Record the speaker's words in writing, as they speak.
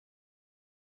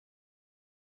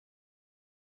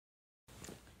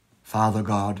Father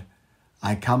God,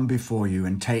 I come before you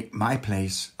and take my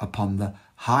place upon the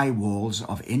high walls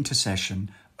of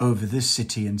intercession over this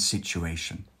city and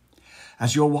situation.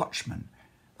 As your watchman,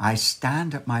 I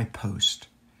stand at my post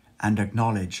and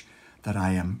acknowledge that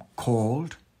I am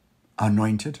called,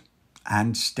 anointed,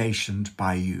 and stationed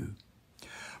by you.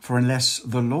 For unless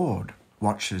the Lord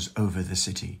watches over the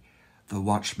city, the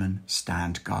watchmen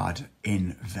stand guard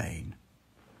in vain.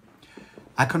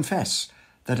 I confess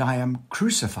that I am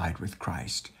crucified with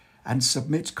Christ and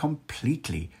submit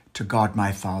completely to God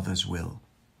my Father's will.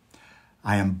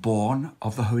 I am born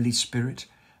of the Holy Spirit,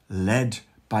 led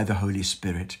by the Holy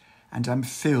Spirit, and am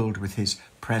filled with his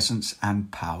presence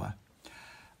and power.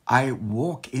 I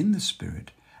walk in the Spirit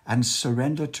and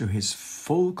surrender to his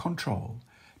full control,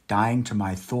 dying to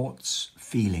my thoughts,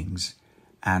 feelings,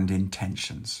 and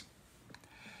intentions.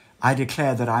 I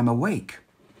declare that I'm awake,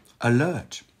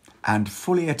 alert, and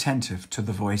fully attentive to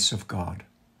the voice of God.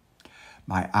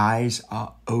 My eyes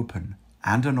are open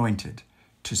and anointed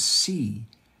to see,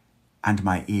 and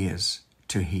my ears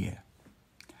to hear.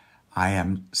 I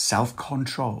am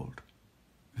self-controlled,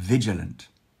 vigilant,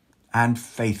 and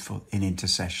faithful in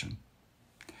intercession.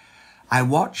 I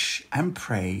watch and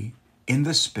pray in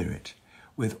the Spirit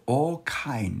with all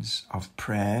kinds of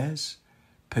prayers,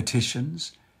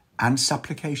 petitions, and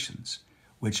supplications,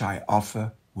 which I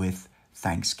offer with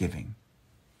thanksgiving.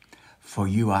 For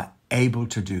you are able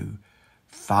to do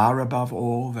far above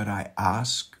all that I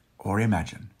ask or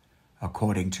imagine,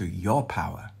 according to your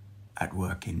power at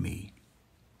work in me.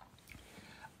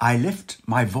 I lift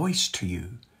my voice to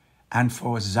you, and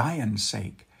for Zion's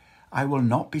sake, I will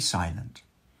not be silent.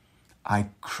 I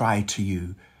cry to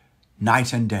you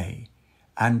night and day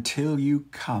until you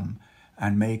come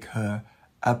and make her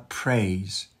a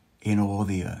praise in all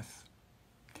the earth.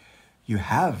 You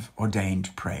have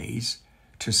ordained praise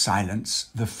to silence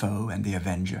the foe and the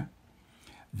avenger.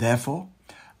 Therefore,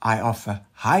 I offer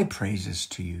high praises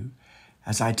to you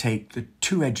as I take the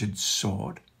two-edged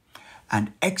sword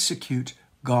and execute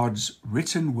God's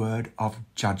written word of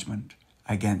judgment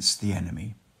against the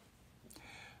enemy.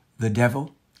 The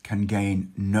devil can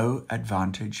gain no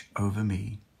advantage over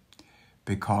me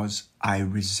because I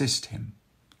resist him,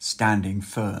 standing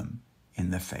firm in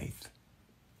the faith.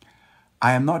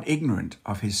 I am not ignorant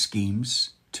of his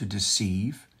schemes to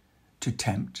deceive, to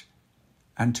tempt,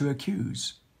 and to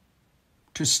accuse,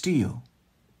 to steal,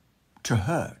 to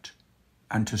hurt,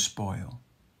 and to spoil.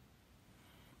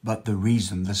 But the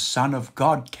reason the Son of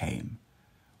God came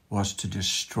was to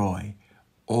destroy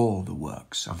all the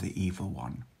works of the evil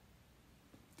one.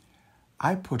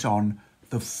 I put on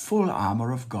the full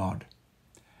armor of God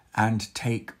and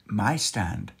take my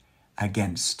stand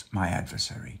against my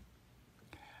adversary.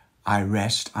 I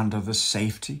rest under the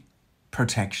safety,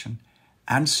 protection,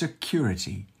 and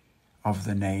security of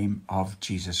the name of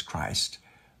Jesus Christ,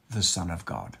 the Son of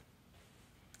God.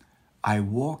 I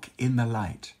walk in the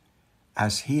light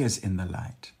as he is in the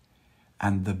light,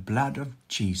 and the blood of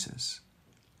Jesus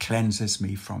cleanses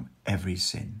me from every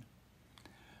sin.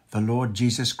 The Lord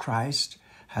Jesus Christ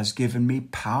has given me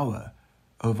power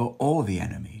over all the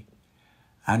enemy,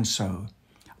 and so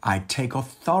I take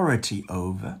authority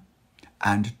over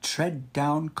and tread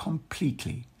down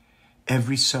completely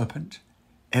every serpent,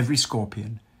 every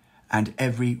scorpion, and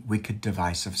every wicked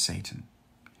device of Satan.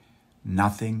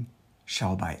 Nothing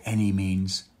shall by any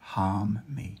means harm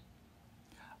me.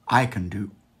 I can do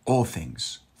all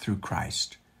things through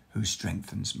Christ who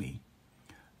strengthens me.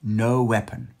 No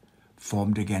weapon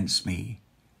formed against me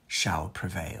shall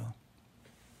prevail.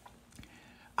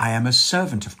 I am a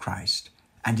servant of Christ,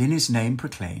 and in his name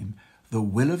proclaim, the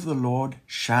will of the Lord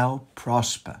shall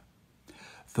prosper.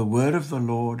 The word of the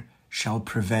Lord shall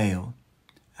prevail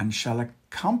and shall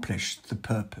accomplish the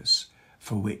purpose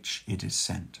for which it is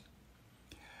sent.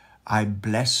 I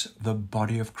bless the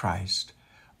body of Christ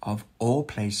of all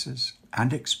places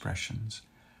and expressions,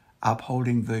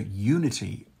 upholding the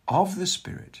unity of the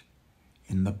Spirit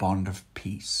in the bond of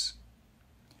peace.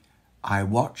 I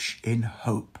watch in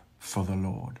hope for the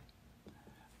Lord.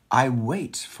 I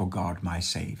wait for God, my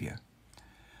Saviour.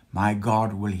 My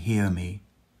God will hear me.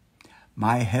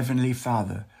 My heavenly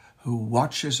Father, who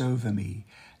watches over me,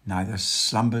 neither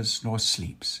slumbers nor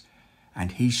sleeps,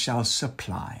 and he shall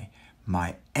supply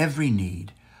my every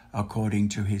need according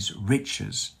to his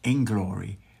riches in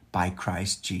glory by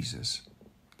Christ Jesus.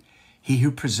 He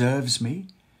who preserves me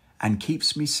and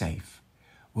keeps me safe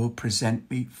will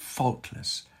present me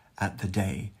faultless at the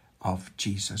day of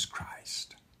Jesus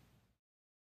Christ.